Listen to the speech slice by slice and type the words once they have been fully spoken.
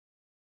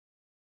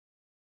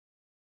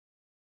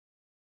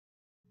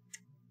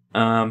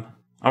Um,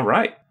 all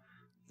right.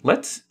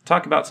 Let's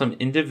talk about some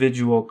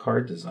individual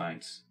card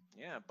designs.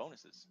 Yeah,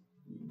 bonuses.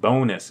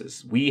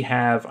 Bonuses. We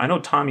have. I know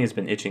Tommy has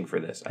been itching for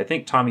this. I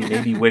think Tommy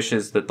maybe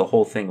wishes that the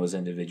whole thing was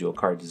individual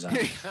card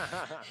design.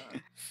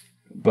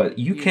 But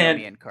you You know me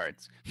can't. in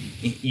cards.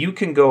 You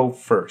can go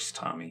first,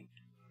 Tommy.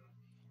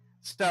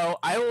 So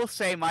I will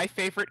say my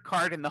favorite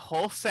card in the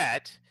whole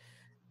set,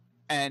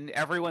 and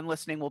everyone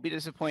listening will be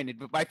disappointed,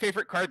 but my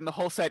favorite card in the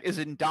whole set is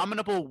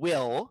Indomitable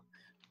Will,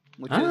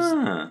 which is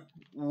Ah,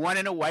 1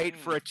 and a white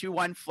for a Mm.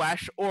 2/1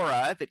 flash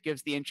aura that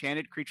gives the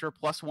enchanted creature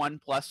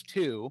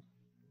 +1/+2.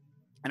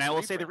 And I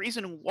will say the Reprint.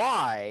 reason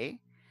why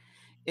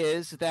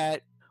is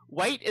that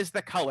white is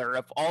the color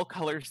of all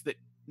colors that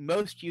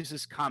most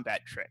uses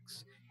combat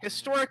tricks.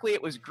 Historically,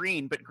 it was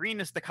green, but green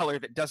is the color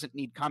that doesn't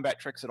need combat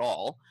tricks at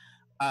all.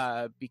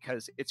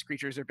 Because its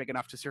creatures are big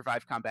enough to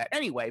survive combat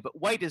anyway. But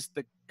white is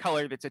the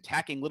color that's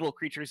attacking little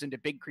creatures into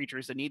big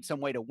creatures that need some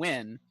way to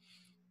win.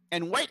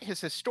 And white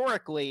has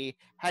historically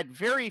had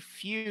very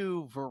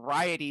few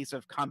varieties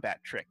of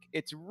combat trick.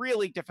 It's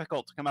really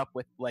difficult to come up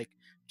with like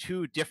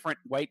 2 different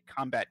white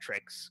combat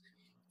tricks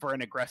for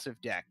an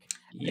aggressive deck.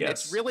 And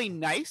it's yes. really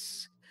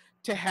nice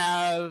to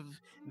have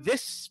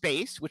this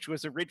space, which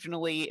was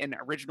originally in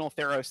original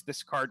Theros,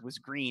 this card was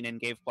green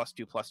and gave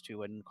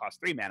 +2/+2 and cost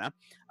 3 mana.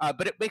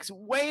 But it makes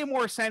way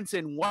more sense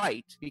in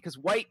white because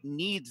white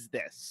needs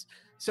this.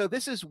 So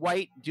this is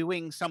white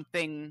doing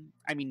something,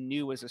 I mean,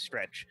 new is a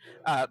stretch.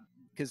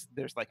 Because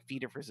there's like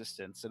feat of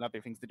resistance and other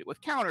things to do with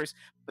counters,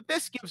 but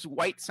this gives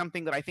white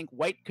something that I think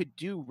white could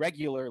do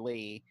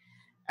regularly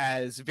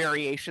as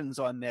variations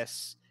on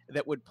this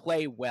that would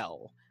play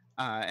well.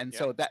 And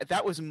so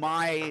that was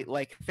my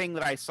like thing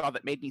that I saw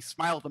that made me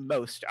smile the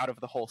most out of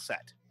the whole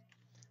set.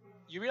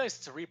 You realize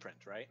it's a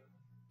reprint, right?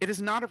 It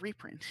is not a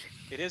reprint.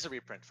 It is a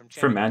reprint from For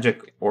Champion. Magic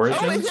Oh, it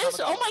Origins?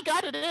 is! Oh my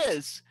god, it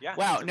is! Yeah,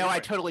 Wow, it's a no, I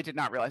reprint. totally did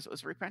not realize it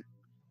was a reprint.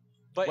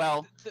 But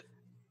Well,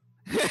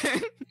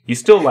 You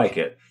still like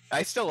it.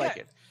 I still like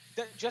Yeah.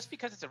 it. Just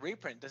because it's a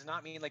reprint does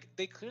not mean like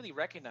they clearly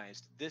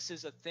recognized this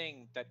is a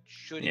thing that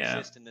should Yeah.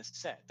 exist in this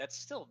set. That's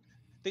still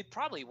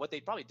what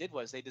they probably did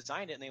was they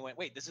designed it and they went,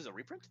 wait, this is a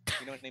reprint?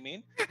 You know what I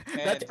mean?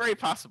 That's very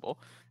possible.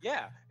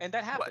 Yeah, and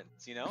that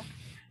happens, you know?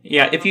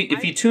 Yeah, if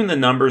you tune the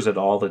numbers at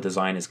all, the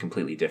design is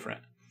completely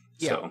different.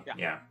 So,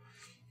 yeah.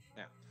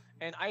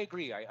 And I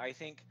agree. I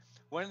think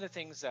one of the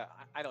things that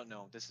I don't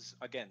know, this is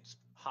again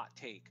hot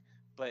take,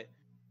 but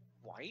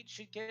white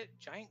should get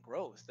giant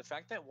growth. The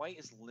fact that white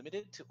is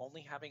limited to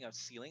only having a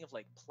ceiling of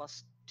like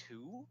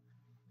 +2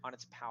 on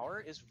its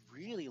power is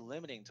really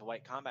limiting to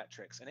white combat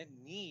tricks, and it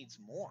needs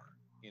more.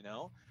 You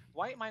know,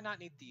 white might not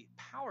need the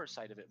power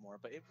side of it more,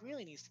 but it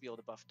really needs to be able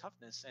to buff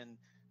toughness, and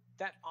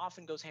that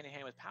often goes hand in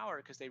hand with power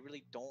because they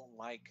really don't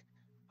like,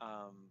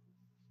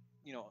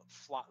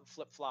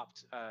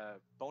 flip-flopped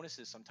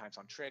bonuses sometimes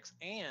on tricks,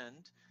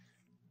 and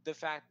the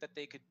fact that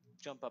they could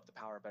jump up the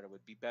power better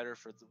would be better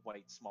for the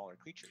white smaller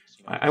creatures.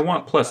 You know, I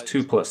want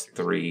 +2,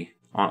 +3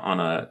 on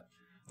a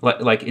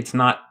like it's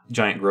not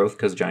giant growth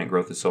because giant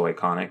growth is so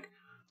iconic.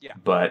 Yeah.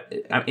 But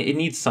it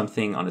needs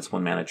something on its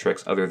 1 mana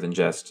tricks other than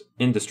just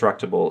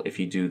indestructible if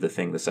you do the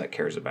thing the set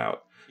cares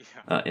about.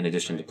 Yeah. In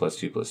addition to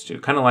 +2/+2,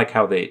 kind of like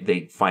how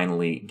they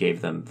finally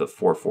gave them the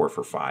 4/4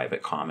 for 5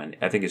 at common.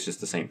 I think it's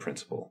just the same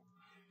principle.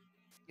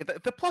 Yeah,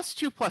 the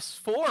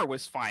 +2/+4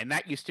 was fine.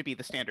 That used to be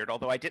the standard,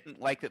 although I didn't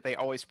like that they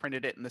always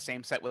printed it in the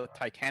same set with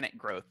Titanic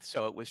growth,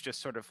 so it was just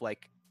sort of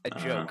like a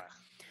joke.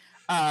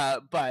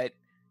 But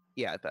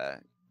yeah,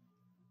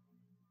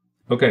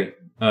 Okay,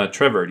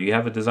 Trevor, do you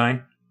have a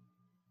design?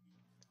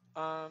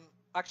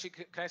 Actually,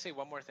 can I say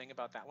one more thing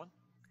about that one?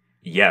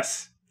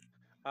 Yes.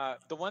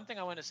 The one thing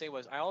I want to say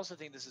was I also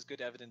think this is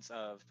good evidence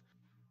of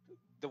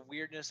the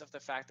weirdness of the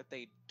fact that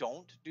they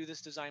don't do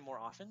this design more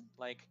often.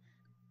 Like,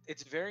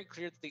 it's very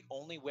clear that they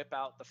only whip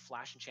out the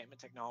flash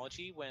enchantment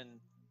technology when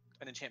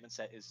an enchantment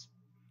set is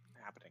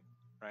happening,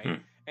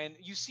 right? And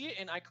you see it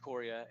in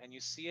Ikoria and you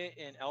see it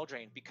in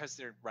Eldraine because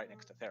they're right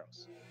next to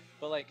Theros.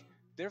 But like,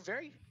 they're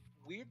very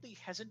weirdly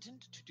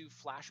hesitant to do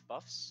flash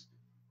buffs,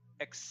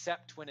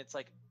 except when it's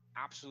like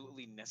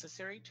absolutely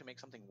necessary to make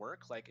something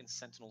work. Like in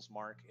Sentinel's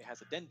Mark, it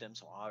has addendum,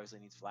 so obviously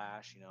needs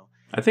flash. You know,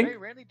 I think very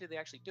rarely do they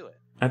actually do it.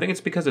 I think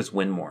it's because it's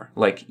win more.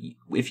 Like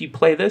if you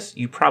play this,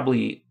 you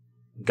probably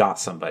got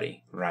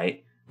somebody,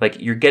 right? Like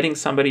you're getting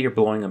somebody, you're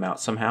blowing them out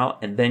somehow,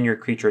 and then your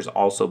creature is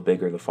also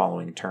bigger the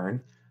following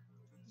turn.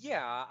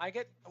 Yeah, I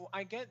get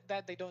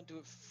that they don't do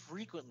it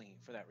frequently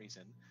for that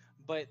reason,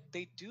 but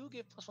they do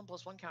give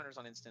 +1/+1 counters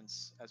on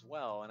instance as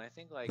well, and I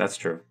think like That's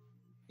true.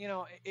 You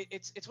know,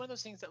 it's one of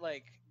those things that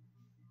like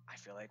I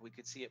feel like we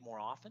could see it more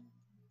often.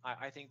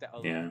 I think that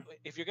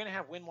if you're gonna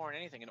have win more on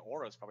anything, an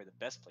aura is probably the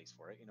best place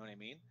for it. You know what I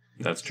mean?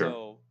 That's true.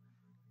 So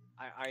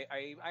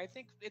I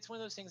think it's one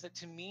of those things that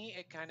to me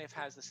it kind of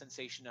has the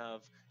sensation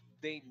of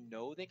they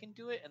know they can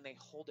do it and they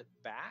hold it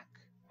back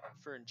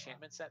for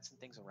enchantment sets and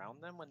things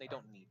around them when they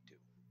don't need to,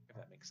 if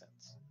that makes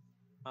sense.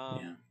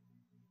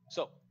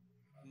 So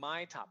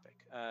my topic,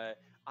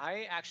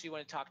 I actually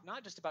want to talk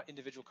not just about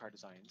individual card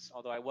designs,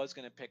 although I was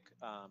going to pick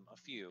a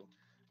few,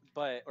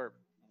 or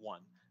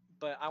one,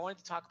 but I wanted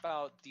to talk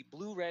about the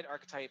blue-red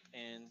archetype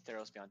in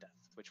Theros Beyond Death,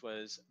 which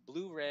was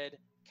blue-red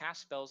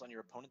cast spells on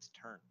your opponent's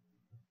turn,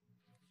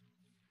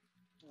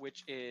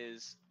 which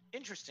is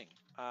interesting.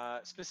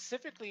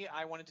 Specifically,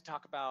 I wanted to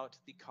talk about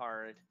the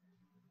card,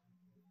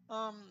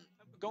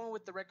 going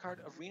with the red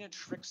card, Arena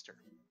Trickster,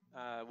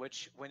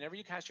 which whenever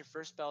you cast your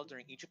first spell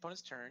during each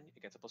opponent's turn,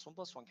 it gets a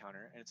 +1/+1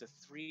 counter, and it's a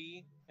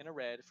 3 and a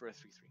red for a 3/3.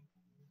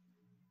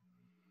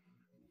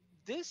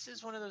 This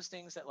is one of those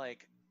things that,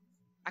 like,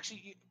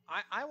 actually,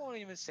 I won't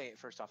even say it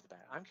first off the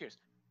bat. I'm curious.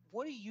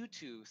 What do you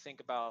two think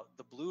about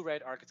the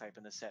blue-red archetype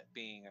in the set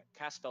being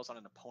cast spells on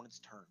an opponent's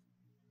turn?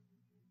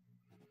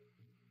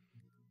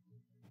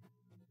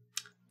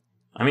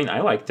 I mean,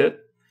 I liked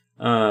it.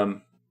 I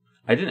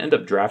didn't end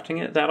up drafting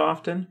it that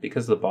often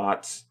because the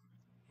bots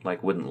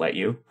like wouldn't let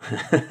you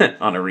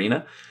on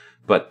Arena,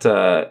 but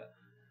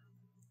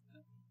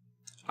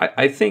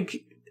I think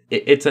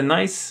it's a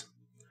nice.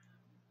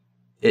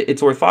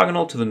 It's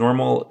orthogonal to the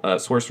normal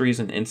sorceries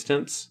and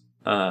instants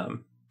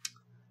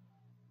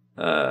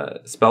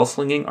spell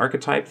slinging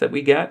archetype that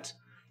we get,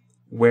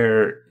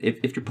 where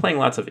if you're playing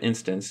lots of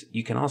instants,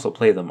 you can also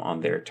play them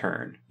on their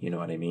turn. You know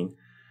what I mean?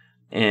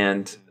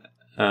 And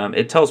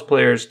it tells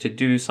players to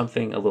do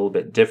something a little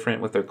bit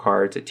different with their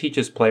cards. It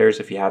teaches players,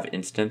 if you have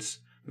instants,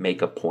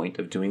 make a point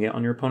of doing it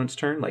on your opponent's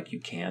turn. Like, you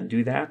can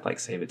do that, like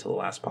save it to the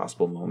last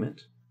possible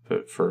moment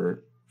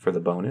for the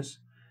bonus.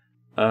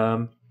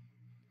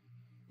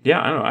 Yeah,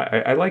 I don't know.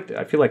 I liked it.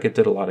 I feel like it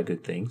did a lot of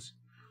good things.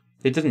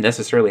 It didn't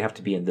necessarily have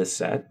to be in this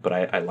set, but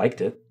I liked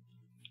it.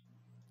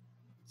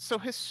 So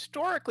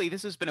historically,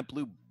 this has been a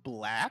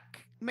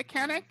blue-black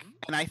mechanic,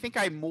 and I think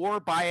I more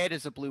buy it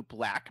as a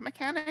blue-black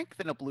mechanic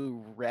than a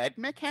blue-red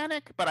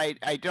mechanic, but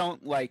I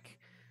don't like...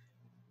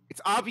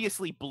 It's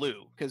obviously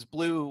blue, because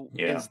blue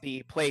is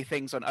the play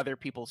things on other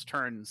people's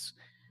turns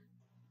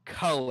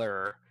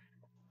color.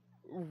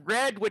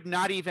 Red would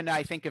not even,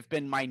 I think, have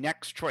been my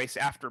next choice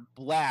after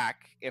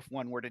black if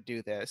one were to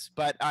do this,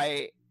 but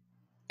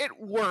it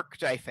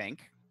worked, I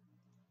think.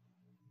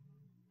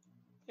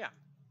 Yeah.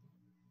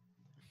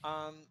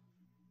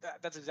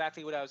 That's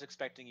exactly what I was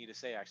expecting you to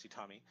say, actually,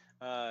 Tommy.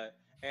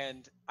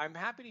 And I'm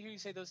happy to hear you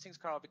say those things,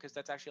 Carl, because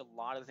that's actually a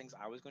lot of the things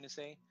I was going to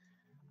say.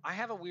 I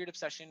have a weird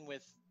obsession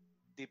with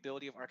the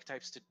ability of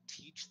archetypes to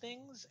teach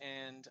things,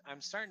 and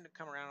I'm starting to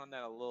come around on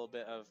that a little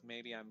bit of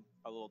maybe I'm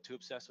a little too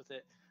obsessed with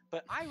it.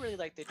 But I really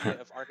like the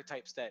idea of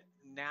archetypes that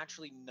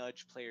naturally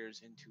nudge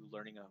players into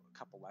learning a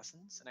couple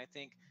lessons. And I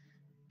think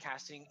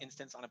casting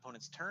instants on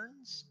opponents'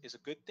 turns is a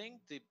good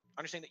thing. The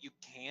understanding that you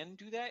can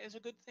do that is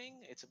a good thing.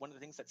 It's one of the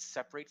things that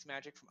separates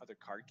Magic from other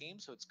card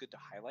games, so it's good to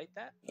highlight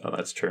that. Oh,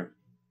 that's true.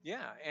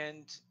 Yeah,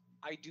 and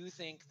I do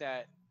think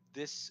that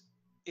this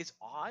is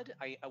odd.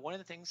 One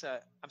of the things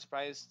that I'm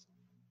surprised,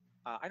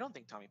 I don't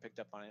think Tommy picked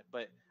up on it,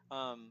 but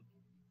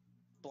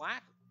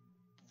Black,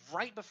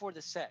 right before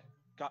the set,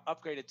 got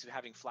upgraded to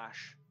having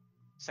Flash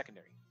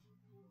secondary.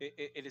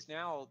 It is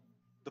now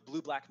the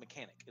blue-black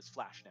mechanic is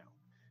Flash now.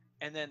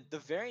 And then the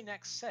very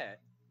next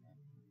set,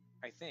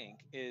 I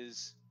think,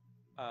 is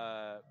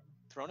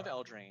Throne of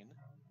Eldraine,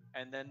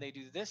 and then they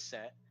do this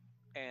set,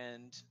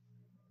 and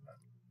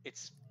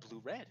it's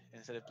blue-red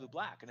instead of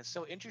blue-black. And it's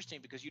so interesting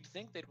because you'd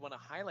think they'd want to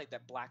highlight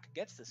that black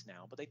gets this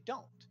now, but they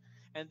don't.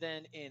 And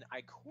then in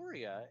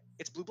Ikoria,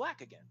 it's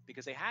blue-black again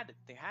because they had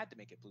to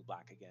make it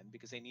blue-black again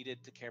because they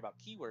needed to care about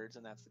keywords,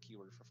 and that's the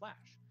keyword for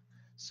Flash.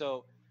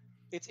 So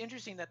it's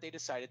interesting that they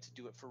decided to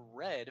do it for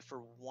red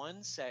for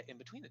one set in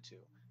between the two.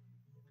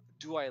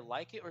 Do I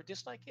like it or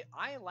dislike it?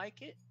 I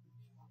like it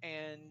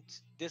and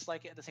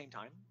dislike it at the same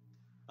time.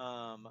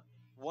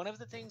 One of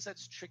the things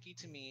that's tricky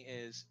to me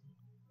is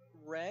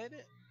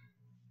red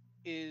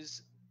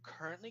is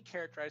currently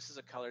characterized as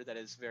a color that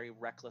is very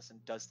reckless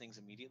and does things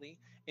immediately.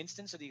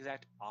 Instants are the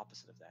exact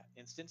opposite of that.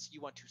 Instants,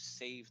 you want to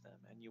save them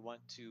and you want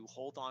to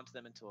hold on to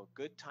them until a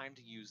good time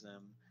to use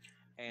them,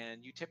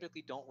 and you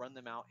typically don't run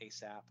them out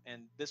ASAP.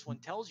 And this one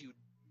tells you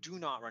do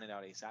not run it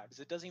out ASAP because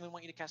it doesn't even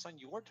want you to cast on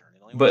your turn.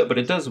 But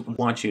it does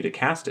want you to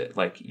cast it.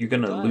 Like, you're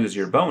going to lose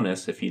your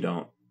bonus if you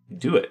don't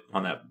do it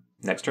on that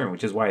next turn,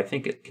 which is why I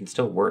think it can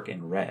still work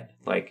in red.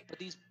 Like, but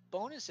these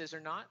bonuses are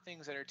not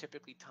things that are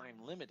typically time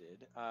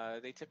limited.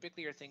 They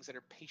typically are things that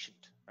are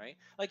patient, right?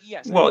 Like,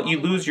 yes. Well, you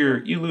lose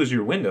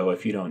your window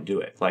if you don't do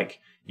it. Like,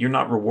 you're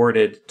not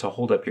rewarded to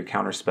hold up your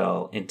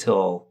counterspell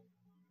until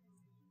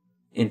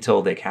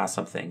they cast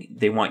something.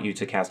 They want you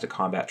to cast a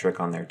combat trick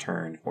on their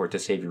turn or to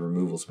save your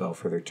removal spell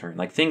for their turn.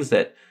 Like, things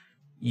that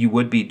you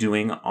would be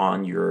doing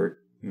on your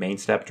main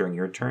step during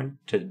your turn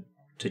to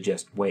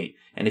just wait.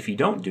 And if you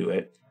don't do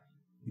it,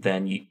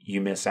 then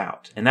you miss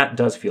out. And that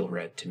does feel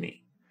red to me.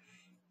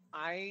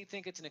 I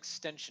think it's an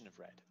extension of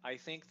red. I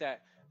think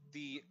that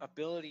the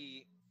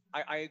ability...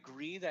 I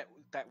agree that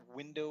that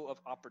window of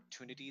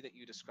opportunity that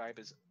you describe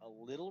is a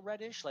little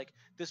reddish. Like,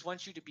 this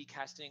wants you to be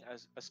casting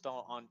a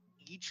spell on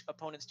each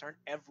opponent's turn,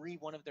 every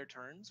one of their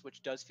turns,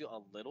 which does feel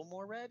a little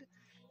more red,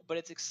 but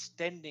it's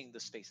extending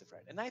the space of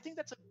red. And I think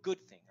that's a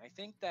good thing. I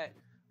think that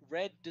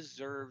red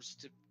deserves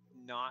to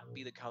not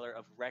be the color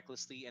of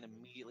recklessly and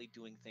immediately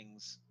doing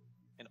things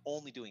and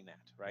only doing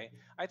that, right?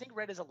 I think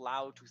red is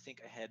allowed to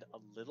think ahead a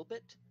little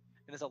bit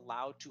and is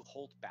allowed to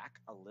hold back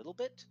a little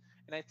bit.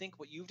 And I think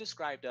what you've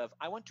described of,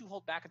 I want to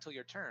hold back until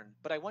your turn,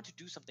 but I want to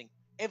do something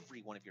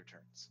every one of your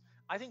turns.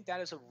 I think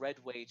that is a red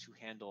way to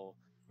handle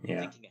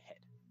thinking ahead,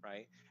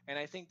 right? And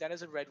I think that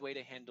is a red way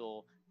to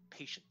handle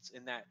patience,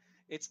 in that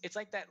it's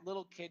like that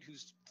little kid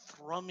who's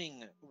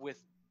thrumming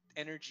with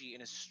energy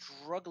and is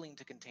struggling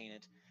to contain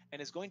it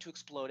and is going to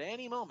explode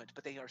any moment,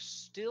 but they are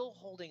still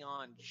holding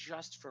on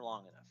just for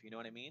long enough. You know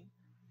what I mean?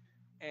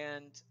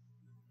 And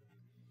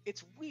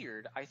it's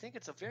weird. I think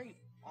it's a very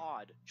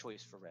odd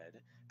choice for red,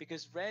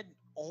 because red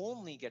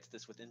only gets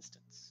this with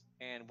instants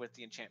and with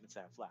the enchantments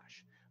that have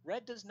flash.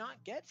 Red does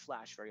not get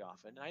flash very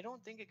often, and I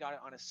don't think it got it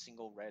on a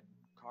single red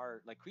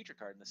card, like creature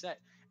card in the set.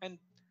 And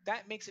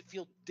that makes it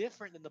feel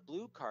different than the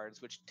blue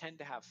cards, which tend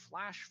to have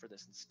flash for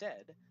this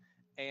instead.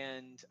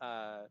 And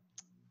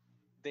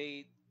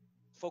they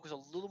focus a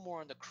little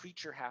more on the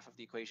creature half of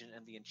the equation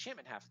and the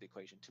enchantment half of the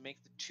equation to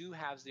make the two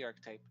halves of the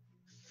archetype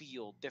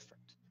feel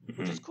different,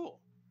 which is cool.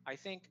 I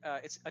think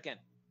it's, again,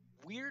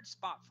 weird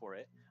spot for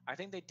it. I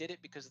think they did it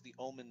because of the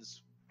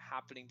omens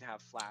happening to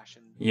have flash,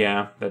 and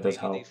Yeah, that does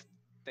help.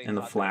 They and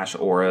the thought flash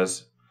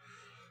auras.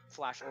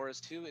 Flash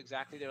auras too,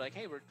 exactly. They're like,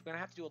 hey, we're gonna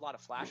have to do a lot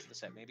of flash for the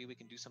set. Maybe we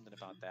can do something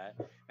about that.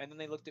 And then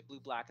they looked at blue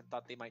black and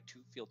thought they might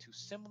feel too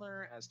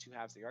similar as two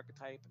halves of the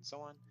archetype and so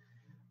on.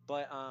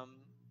 But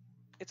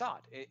it's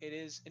odd. It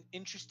is an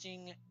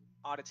interesting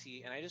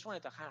oddity, and I just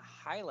wanted to kind of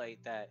highlight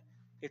that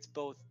it's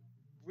both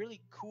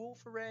really cool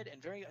for red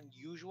and very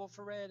unusual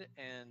for red,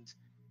 and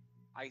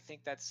I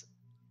think that's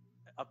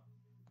a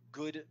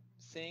good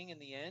thing in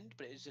the end,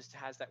 but it just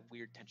has that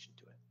weird tension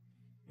to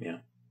it. Yeah.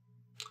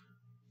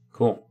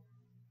 Cool.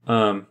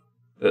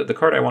 The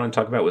card I want to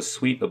talk about was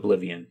Sweet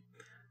Oblivion.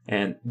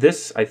 And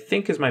this, I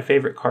think, is my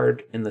favorite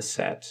card in the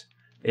set.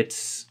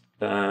 It's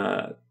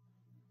an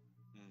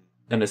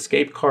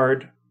escape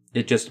card.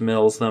 It just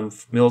mills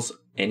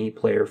any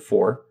player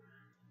 4.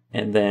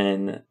 And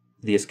then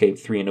the escape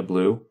 3 and a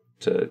blue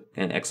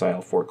and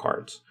exile 4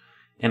 cards.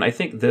 And I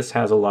think this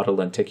has a lot of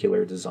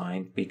lenticular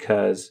design,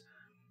 because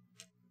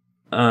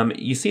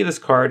you see this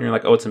card and you're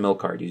like, oh, it's a mill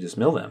card. You just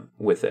mill them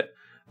with it.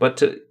 But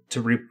to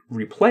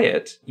replay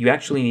it, you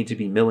actually need to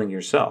be milling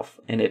yourself.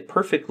 And it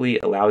perfectly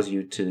allows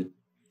you to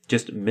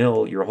just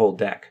mill your whole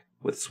deck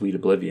with Sweet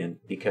Oblivion,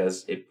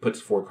 because it puts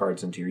 4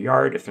 cards into your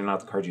yard. If they're not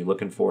the cards you're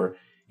looking for,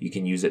 you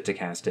can use it to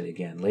cast it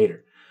again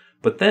later.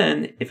 But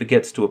then, if it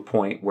gets to a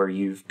point where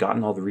you've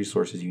gotten all the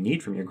resources you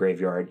need from your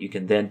graveyard, you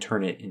can then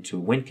turn it into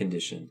a win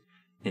condition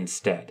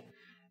instead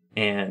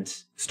and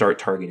start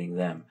targeting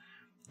them.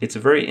 It's a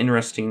very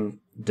interesting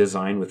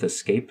design with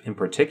Escape in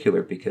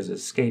particular, because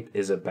Escape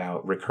is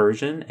about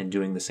recursion and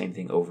doing the same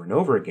thing over and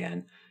over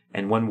again.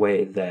 And one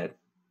way that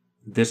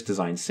this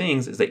design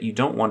sings is that you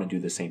don't want to do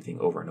the same thing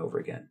over and over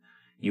again.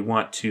 You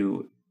want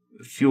to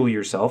fuel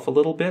yourself a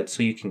little bit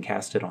so you can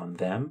cast it on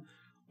them,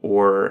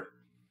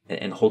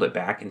 and hold it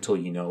back until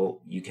you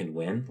know you can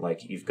win.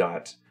 Like, you've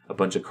got a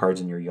bunch of cards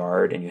in your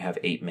yard and you have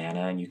 8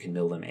 mana and you can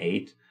mill them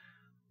 8.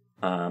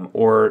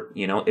 Or,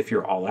 if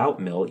you're all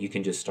out mill, you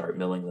can just start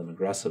milling them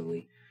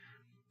aggressively.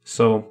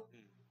 So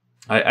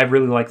I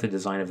really like the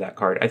design of that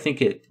card. I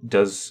think it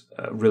does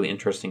really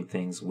interesting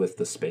things with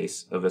the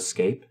space of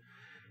Escape.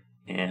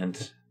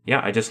 And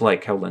yeah, I just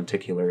like how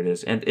lenticular it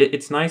is. And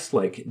it's nice,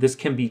 like, this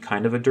can be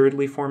kind of a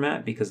dirtly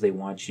format, because they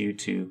want you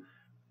to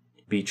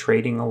be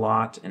trading a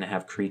lot and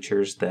have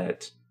creatures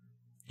that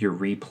you're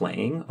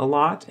replaying a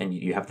lot, and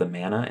you have the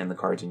mana and the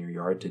cards in your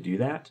yard to do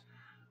that.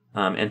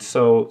 And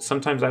so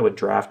sometimes I would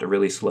draft a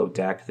really slow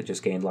deck that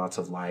just gained lots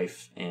of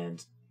life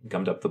and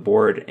gummed up the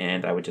board,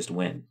 and I would just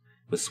win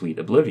with Sweet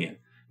Oblivion,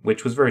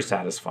 which was very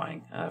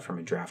satisfying from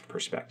a draft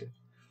perspective.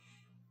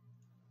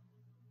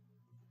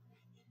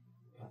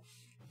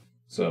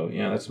 So,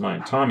 yeah, that's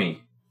mine.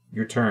 Tommy,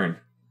 your turn.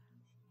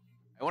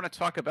 I want to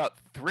talk about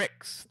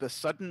Thrix, the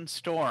Sudden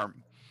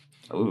Storm.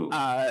 Ooh.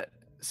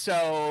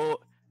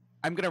 So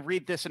I'm going to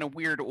read this in a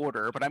weird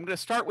order, but I'm going to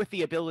start with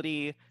the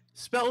ability: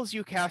 spells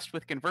you cast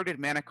with converted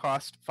mana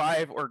cost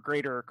 5 or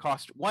greater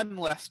cost 1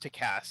 less to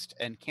cast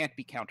and can't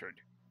be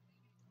countered.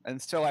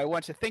 And so I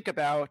want to think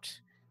about,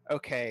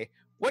 okay,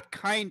 what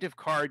kind of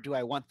card do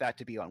I want that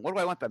to be on? What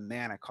do I want the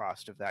mana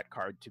cost of that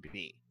card to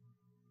be?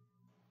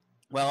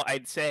 Well,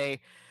 I'd say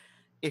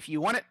if you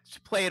want it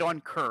to play it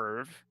on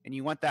curve and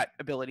you want that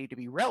ability to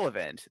be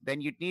relevant,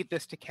 then you'd need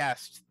this to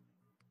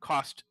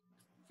cost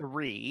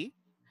 3,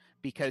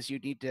 because you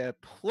need to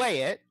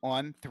play it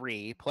on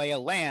 3, play a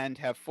land,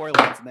 have 4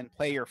 lands, and then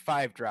play your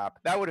 5-drop.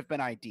 That would have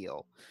been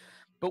ideal.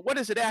 But what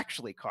does it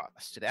actually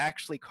cost? It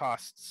actually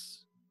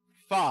costs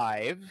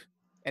 5,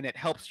 and it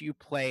helps you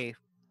play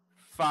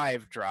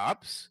 5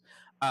 drops,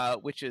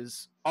 which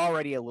is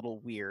already a little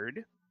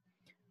weird.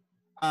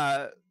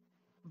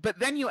 But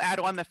then you add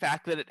on the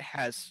fact that it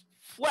has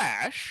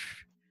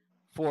flash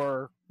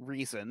for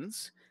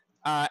reasons.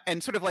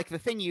 And sort of like the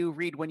thing you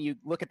read when you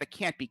look at the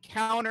can't be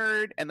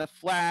countered and the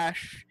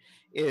flash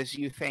is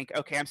you think,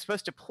 okay, I'm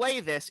supposed to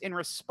play this in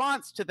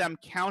response to them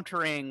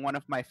countering one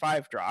of my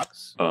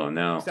 5-drops. Oh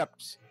no.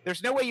 Except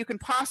there's no way you can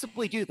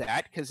possibly do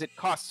that because it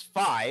costs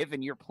 5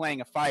 and you're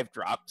playing a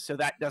 5-drop, so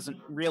that doesn't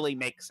really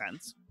make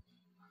sense.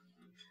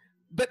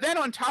 But then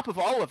on top of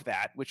all of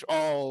that, it's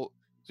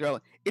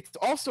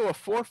also a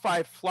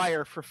 4/5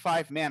 flyer for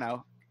 5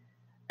 mana.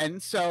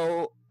 And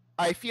so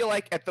I feel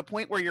like at the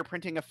point where you're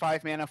printing a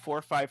 5 mana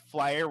 4/5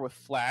 flyer with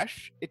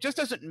flash, it just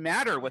doesn't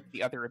matter what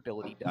the other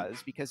ability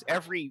does, because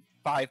every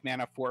 5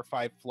 mana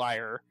 4/5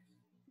 flyer,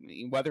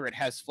 whether it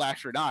has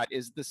flash or not,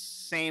 is the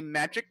same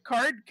magic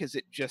card, because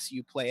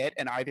you play it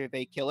and either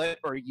they kill it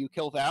or you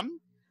kill them.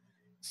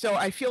 So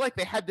I feel like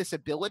they had this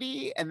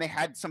ability and they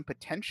had some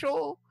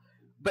potential,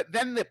 but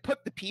then they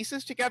put the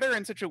pieces together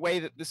in such a way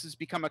that this has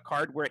become a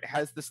card where it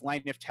has this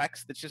line of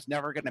text that's just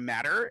never going to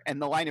matter,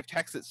 and the line of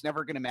text that's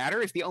never going to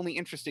matter is the only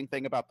interesting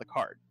thing about the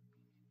card.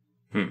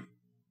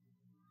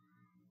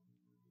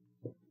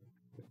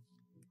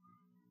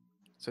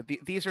 So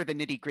these are the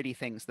nitty-gritty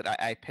things that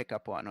I pick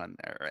up on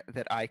there,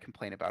 that I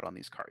complain about on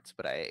these cards.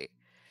 But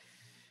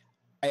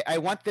I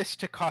want this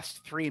to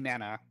cost 3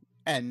 mana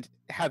and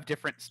have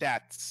different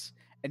stats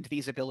and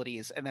these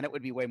abilities, and then it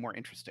would be way more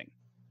interesting.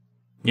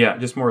 Yeah,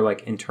 just more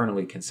like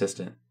internally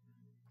consistent,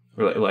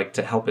 or like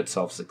to help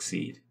itself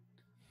succeed.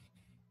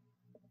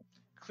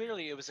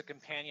 Clearly, it was a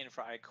companion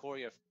for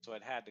Ikoria, so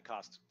it had to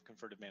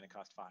converted mana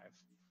cost 5.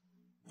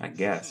 I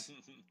guess.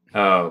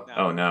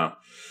 Oh no.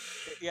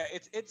 Yeah,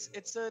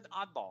 it's an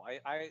oddball.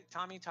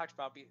 Tommy talked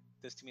about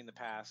this to me in the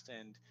past,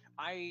 and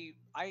I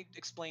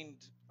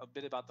explained a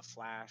bit about the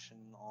flash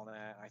and all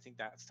that. I think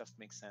that stuff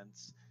makes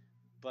sense,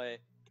 but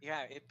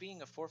yeah, it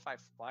being a 4/5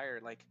 flyer,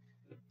 like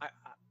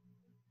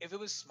if it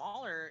was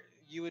smaller,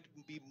 you would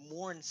be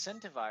more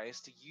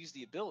incentivized to use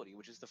the ability,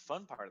 which is the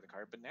fun part of the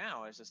card. But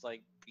now it's just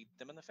like beat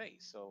them in the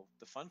face. So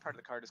the fun part of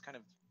the card is kind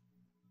of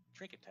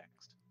trinket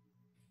text.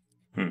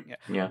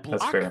 Yeah, that's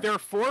block fair. their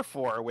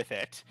 4/4 with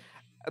it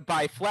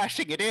by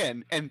flashing it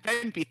in, and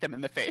then beat them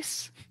in the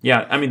face.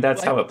 Yeah, I mean,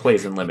 that's how it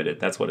plays in Limited.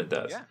 That's what it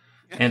does. Yeah.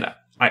 And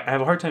I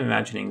have a hard time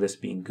imagining this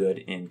being good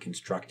in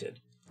Constructed.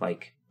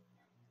 Like,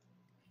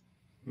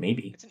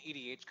 maybe. It's an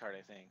EDH card,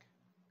 I think.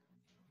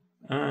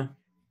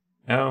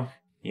 Oh,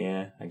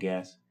 yeah, I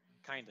guess.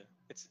 Kinda.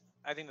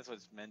 I think that's what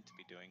it's meant to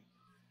be doing.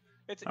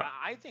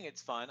 I think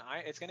it's fun.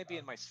 It's going to be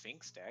in my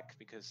Sphinx deck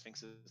because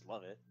Sphinxes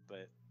love it,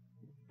 but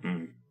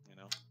you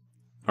know.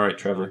 All right,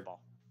 Trevor.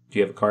 Do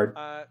you have a card?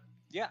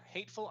 Yeah,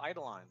 Hateful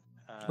Eidolon.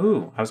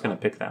 Ooh, I was going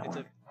to pick that it's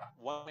one. It's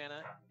a 1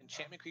 mana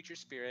enchantment creature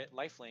spirit,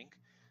 lifelink.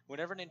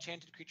 Whenever an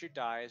enchanted creature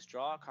dies,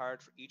 draw a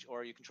card for each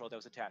aura you control that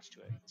was attached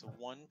to it. It's a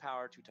 1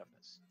 power, 2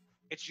 toughness.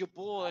 It's your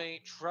boy,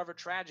 Trevor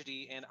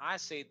Tragedy, and I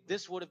say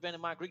this would have been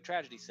in my Greek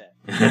Tragedy set.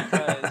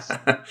 Because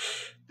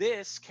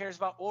this cares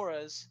about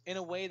auras in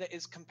a way that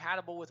is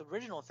compatible with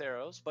original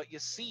Theros, but you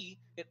see,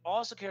 it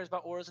also cares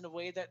about auras in a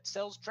way that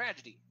sells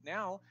tragedy.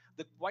 Now,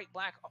 the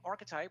white-black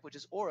archetype, which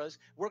is auras,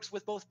 works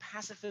with both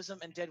pacifism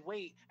and dead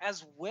weight,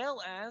 as well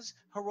as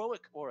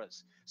heroic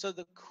auras. So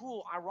the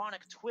cool,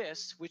 ironic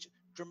twist, which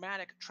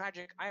dramatic,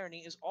 tragic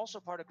irony is also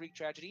part of Greek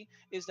tragedy,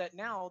 is that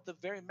now the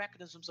very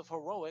mechanisms of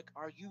heroic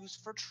are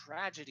used for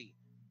tragedy.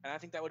 And I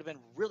think that would have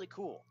been really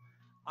cool.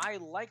 I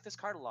like this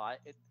card a lot.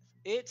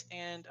 It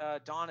and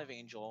Dawn of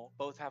Angel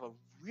both have a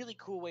really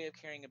cool way of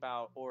caring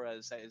about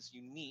auras that is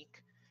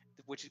unique,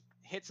 which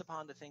hits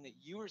upon the thing that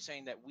you were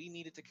saying, that we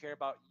needed to care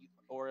about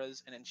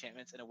auras and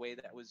enchantments in a way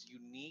that was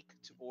unique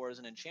to auras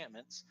and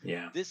enchantments.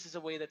 Yeah. This is a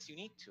way that's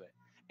unique to it.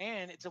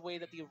 And it's a way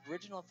that the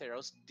original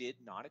Theros did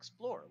not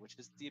explore, which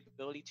is the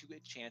ability to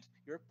enchant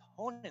your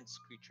opponent's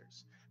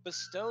creatures.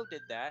 Bestow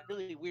did that,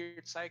 really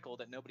weird cycle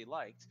that nobody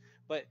liked,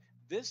 but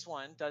this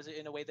one does it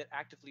in a way that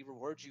actively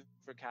rewards you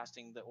for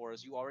casting the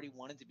auras you already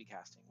wanted to be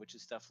casting, which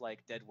is stuff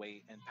like Dead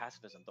Weight and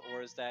Pacifism, the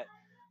auras that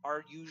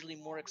are usually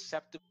more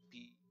acceptable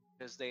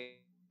because they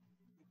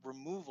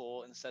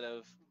removal instead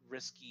of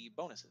risky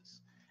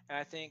bonuses. And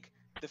I think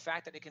the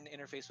fact that it can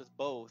interface with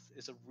both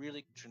is a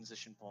really good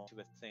transition point to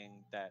a thing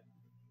that...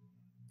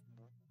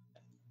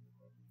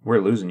 We're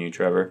losing you,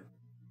 Trevor.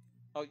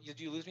 Oh, did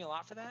you lose me a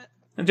lot for that?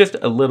 And just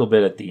a little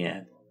bit at the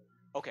end.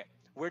 Okay.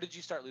 Where did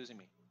you start losing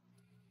me?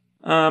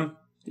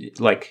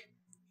 Like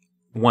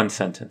one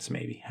sentence,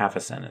 maybe half a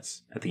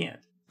sentence at the end.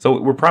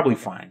 So we're probably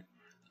fine.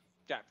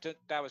 Yeah,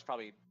 that was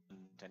probably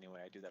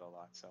anyway. I do that a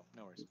lot, so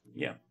no worries.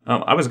 Yeah.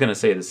 I was going to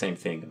say the same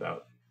thing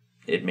about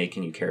it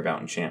making you care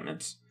about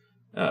enchantments,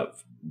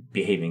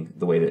 behaving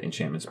the way that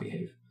enchantments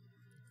behave.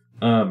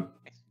 So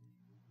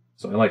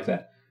I like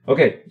that.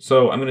 Okay,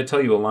 so I'm going to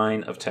tell you a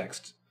line of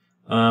text.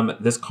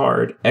 This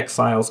card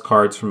exiles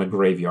cards from a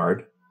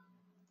graveyard,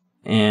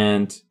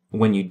 and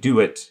when you do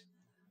it,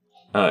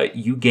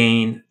 you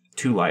gain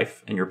 2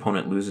 life, and your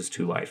opponent loses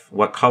 2 life.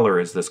 What color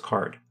is this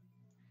card?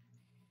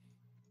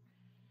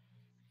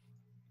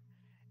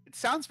 It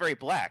sounds very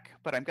black,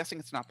 but I'm guessing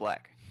it's not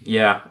black.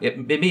 Yeah,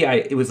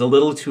 it was a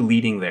little too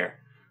leading there.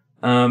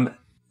 No,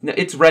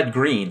 it's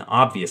red-green,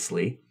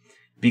 obviously,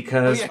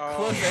 because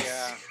Clovis.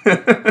 Yeah.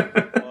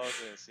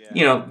 Clovis, yeah.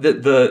 you know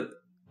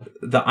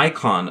the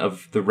icon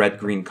of the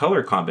red-green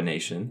color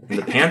combination in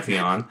the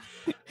pantheon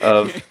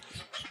of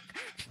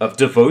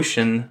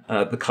devotion,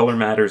 the color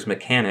matters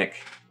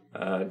mechanic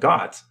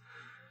gods.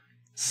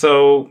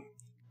 So,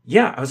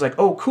 yeah, I was like,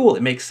 oh, cool.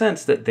 It makes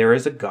sense that there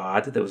is a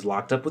god that was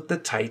locked up with the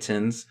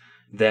Titans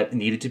that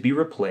needed to be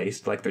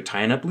replaced. Like, they're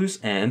tying up loose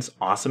ends.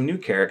 Awesome new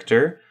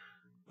character.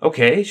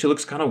 Okay, she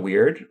looks kind of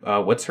weird.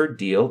 What's her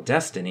deal?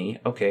 Destiny.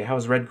 Okay,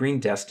 how's red-green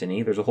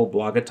Destiny? There's a whole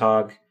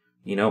blogatog,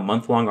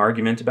 month-long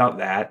argument about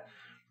that.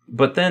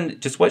 But then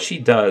just what she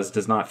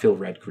does not feel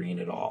red-green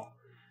at all.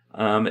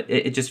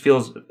 It just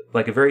feels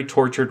like a very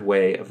tortured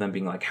way of them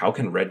being like, how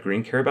can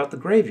red-green care about the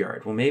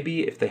graveyard? Well,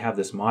 maybe if they have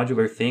this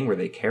modular thing where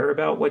they care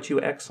about what you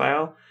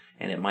exile,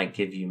 and it might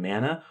give you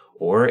mana,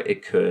 or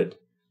it could,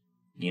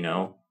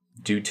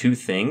 do two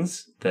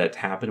things that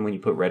happen when you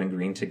put red and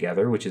green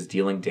together, which is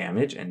dealing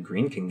damage, and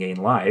green can gain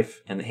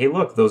life. And hey,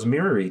 look, those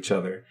mirror each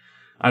other.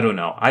 I don't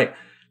know.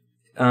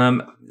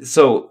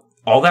 So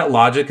all that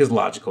logic is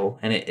logical,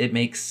 and it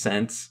makes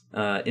sense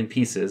in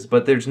pieces,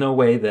 but there's no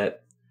way that...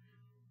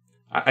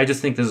 I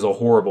just think this is a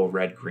horrible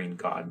red-green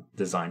god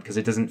design, because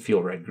it doesn't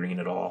feel red-green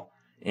at all.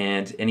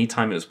 And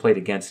anytime it was played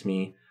against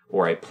me,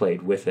 or I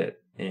played with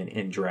it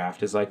in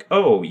draft, is like,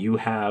 oh, you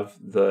have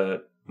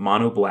the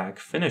mono-black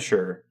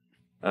finisher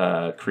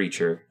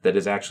creature that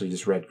is actually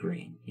just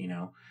red-green,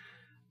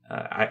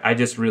 I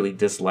just really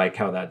dislike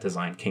how that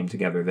design came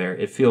together there.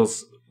 It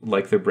feels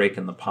like they're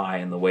breaking the pie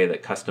in the way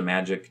that custom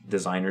Magic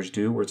designers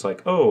do, where it's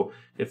like, oh,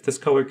 if this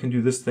color can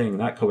do this thing,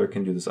 that color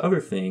can do this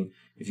other thing.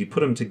 If you put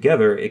them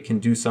together, it can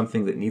do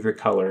something that neither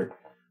color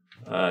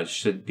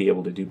should be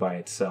able to do by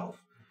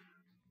itself.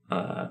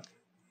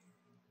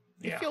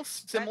 It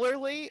feels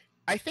similarly.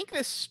 I think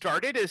this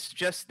started as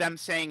just them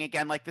saying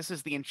again, like, this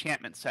is the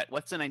enchantment set.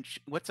 What's an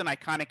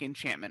iconic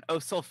enchantment? Oh,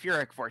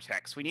 sulfuric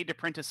vortex. We need to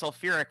print a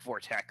sulfuric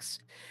vortex.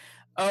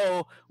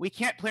 Oh, we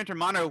can't print a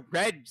mono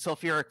red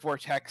sulfuric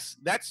vortex.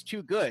 That's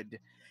too good.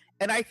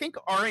 And I think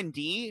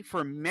R&D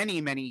for many,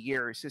 many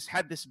years has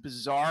had this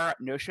bizarre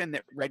notion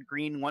that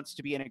red-green wants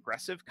to be an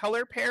aggressive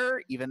color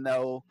pair, even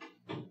though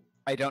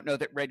I don't know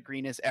that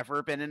red-green has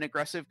ever been an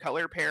aggressive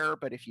color pair.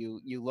 But if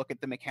you look at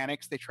the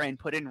mechanics, they try and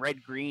put in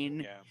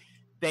red-green.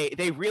 Yeah.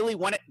 They really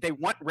want it. They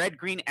want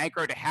red-green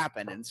aggro to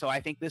happen. And so I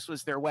think this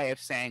was their way of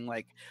saying,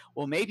 like,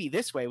 well, maybe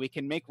this way we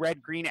can make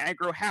red-green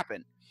aggro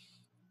happen.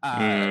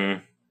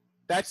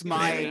 That's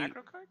my... Is it an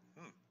aggro card?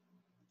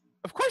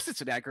 Of course it's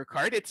an aggro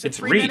card. It's a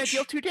 3 mana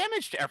deal 2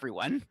 damage to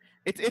everyone.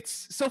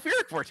 It's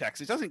Sulfuric Vortex.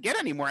 It doesn't get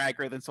any more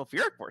aggro than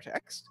Sulfuric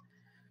Vortex.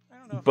 I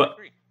don't know if I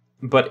agree.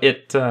 But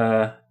it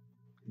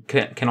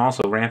can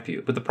also ramp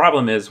you. But the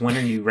problem is, when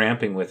are you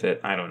ramping with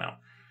it? I don't know.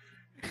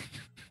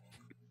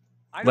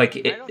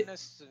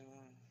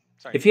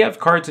 If you have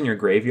cards in your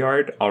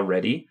graveyard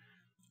already,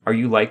 are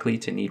you likely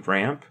to need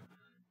ramp?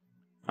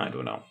 I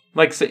don't know.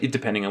 Like, so,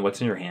 depending on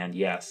what's in your hand,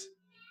 yes.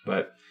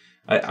 But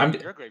I'm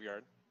your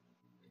graveyard.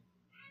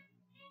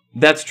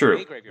 That's true.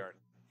 A graveyard.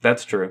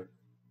 That's true.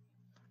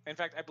 In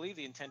fact, I believe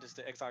the intent is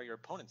to exile your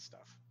opponent's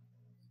stuff.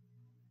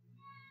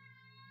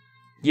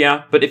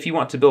 Yeah, but if you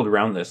want to build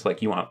around this,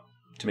 like, you want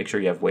to make sure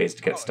you have ways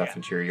to get stuff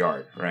into your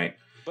yard, right?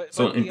 But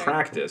in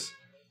practice...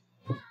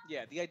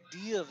 Yeah, the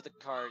idea of the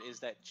card is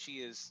that she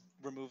is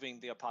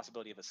removing the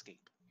possibility of escape,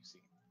 you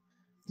see.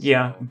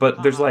 Yeah,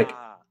 but there's like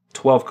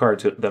 12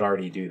 cards that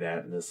already do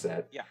that in this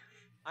set. Yeah,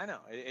 I know.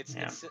 It's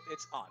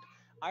odd.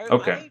 I'm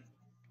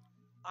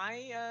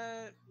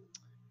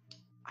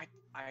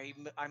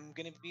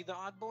gonna be the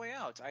odd boy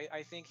out.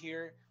 I think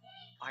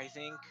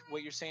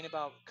what you're saying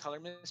about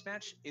color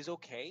mismatch is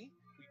okay.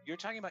 You're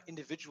talking about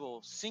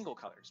individual single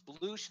colors.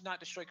 Blue should not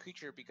destroy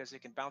creature because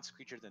it can bounce a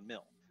creature than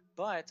mill.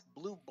 But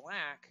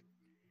blue-black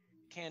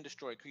can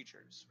destroy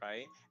creatures,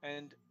 right?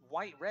 And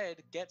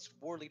white-red gets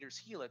War Leader's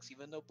Helix,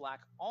 even though black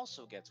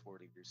also gets War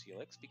Leader's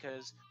Helix,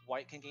 because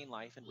white can gain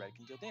life and red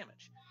can deal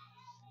damage.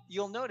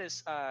 You'll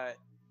notice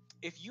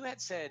if you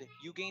had said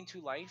you gain 2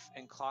 life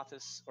and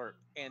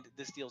and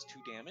this deals 2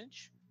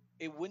 damage,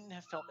 it wouldn't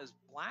have felt as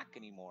black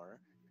anymore,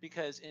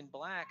 because in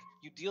black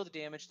you deal the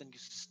damage, then you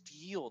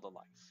steal the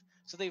life.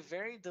 So they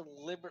very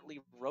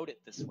deliberately wrote it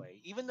this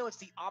way, even though it's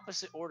the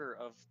opposite order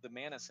of the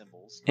mana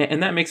symbols.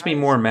 And that makes me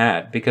more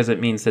mad, because it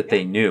means that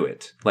they knew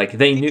it. Like,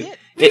 they knew...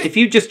 If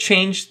you just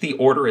change the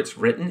order it's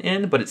written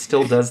in, but it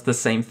still does the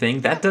same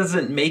thing, that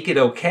doesn't make it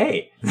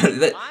okay.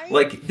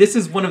 Like, this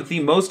is one of the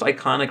most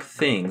iconic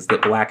things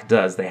that Black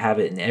does. They have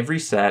it in every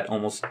set,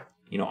 almost,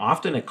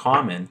 often a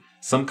common,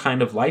 some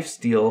kind of life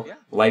steal,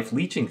 life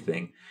leeching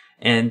thing.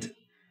 And...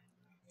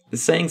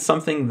 saying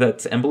something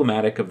that's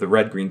emblematic of the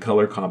red-green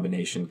color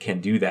combination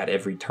can do that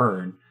every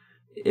turn,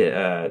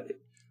 and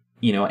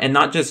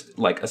not just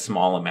like a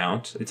small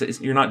amount.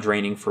 You're not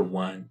draining for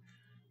 1,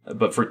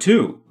 but for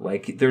 2.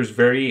 Like, there's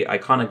very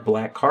iconic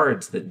black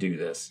cards that do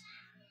this.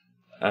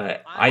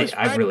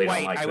 I really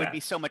don't like that. I would be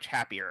so much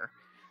happier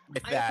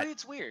with that. I agree,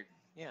 it's weird.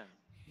 Yeah.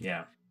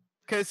 Yeah.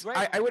 Because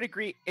I would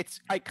agree,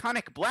 it's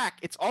iconic black.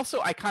 It's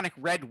also iconic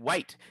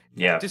red-white.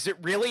 Yeah. Does it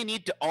really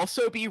need to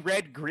also be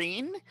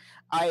red-green?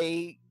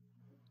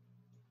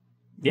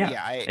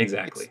 Yeah,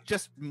 exactly. It's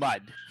just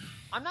mud.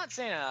 I'm not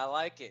saying I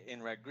like it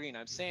in red green.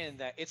 I'm saying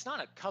that it's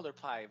not a color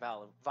pie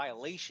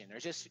violation. It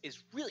just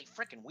is really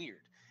freaking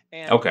weird.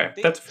 And Okay,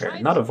 they that's fair.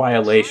 tried. Not a They tried.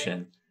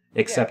 violation,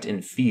 except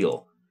in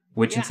feel,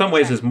 which in Yeah, some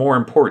ways is exactly. more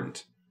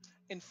important.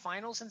 In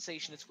final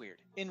sensation, it's weird.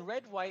 In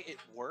red white, it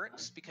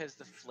works because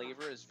the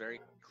flavor is very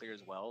clear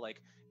as well.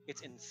 Like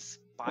it's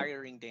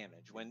inspiring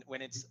damage. When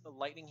it's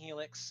lightning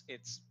helix,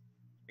 it's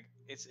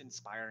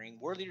inspiring.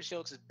 War Leader's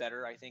Helix is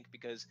better, I think,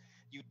 because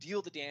you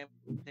deal the damage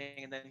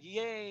and then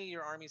yay,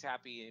 your army's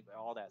happy,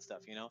 all that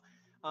stuff.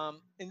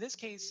 In this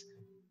case,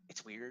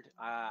 it's weird.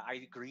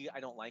 I agree. I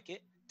don't like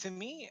it. To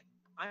me,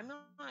 I'm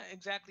not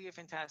exactly a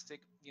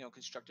fantastic,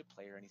 constructed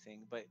player or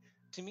anything, but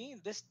to me,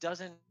 this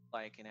doesn't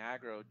like an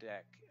aggro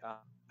deck.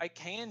 I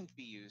can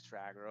be used for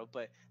aggro,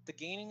 but the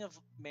gaining of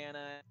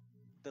mana,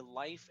 the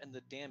life, and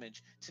the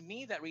damage, to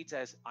me, that reads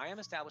as I am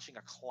establishing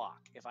a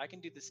clock. If I can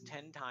do this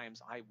 10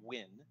 times, I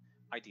win,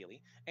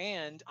 ideally,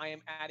 and I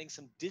am adding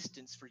some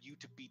distance for you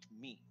to beat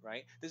me,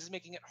 right? This is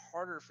making it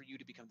harder for you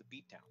to become the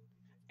beatdown.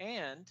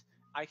 And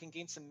I can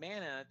gain some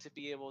mana to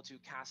be able to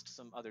cast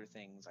some other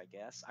things, I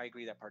guess. I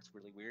agree that part's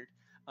really weird.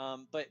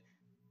 But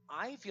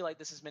I feel like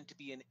this is meant to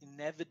be an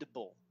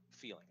inevitable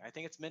feeling. I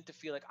think it's meant to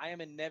feel like I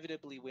am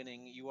inevitably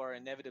winning, you are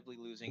inevitably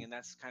losing, and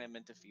that's kind of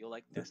meant to feel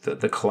like this.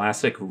 The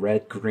classic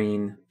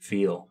red-green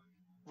feel.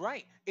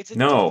 Right. It's a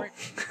No.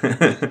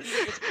 different.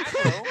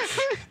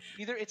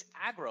 Either it's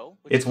aggro.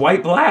 Which It's is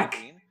white-black.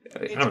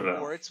 I don't know.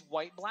 Or it's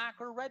white-black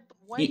or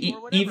red-white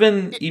or whatever.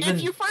 Even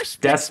if you first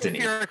Destiny.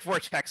 Sulfuric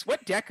Vortex,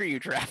 what deck are you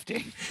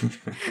drafting?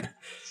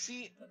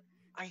 See,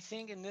 I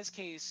think in this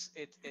case,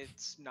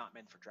 it's not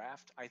meant for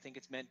draft. I think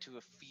it's meant to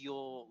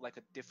feel like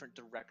a different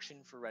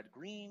direction for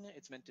red-green.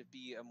 It's meant to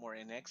be a more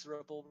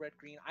inexorable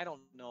red-green. I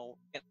don't know.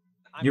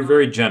 You're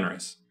very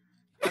generous.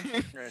 I'm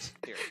generous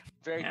here.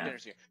 Very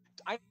generous here.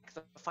 I like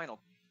the final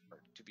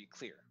part, to be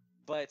clear.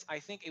 But I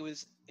think it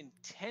was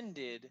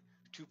intended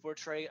to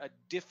portray a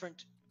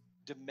different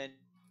dimension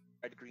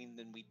of red-green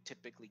than we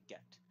typically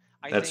get.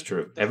 That's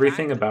true.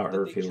 Everything about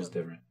her feels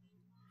different.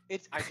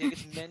 I think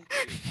it's meant to.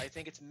 I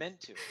think it's meant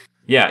to.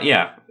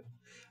 Yeah.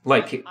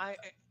 Like, I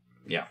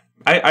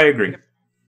agree.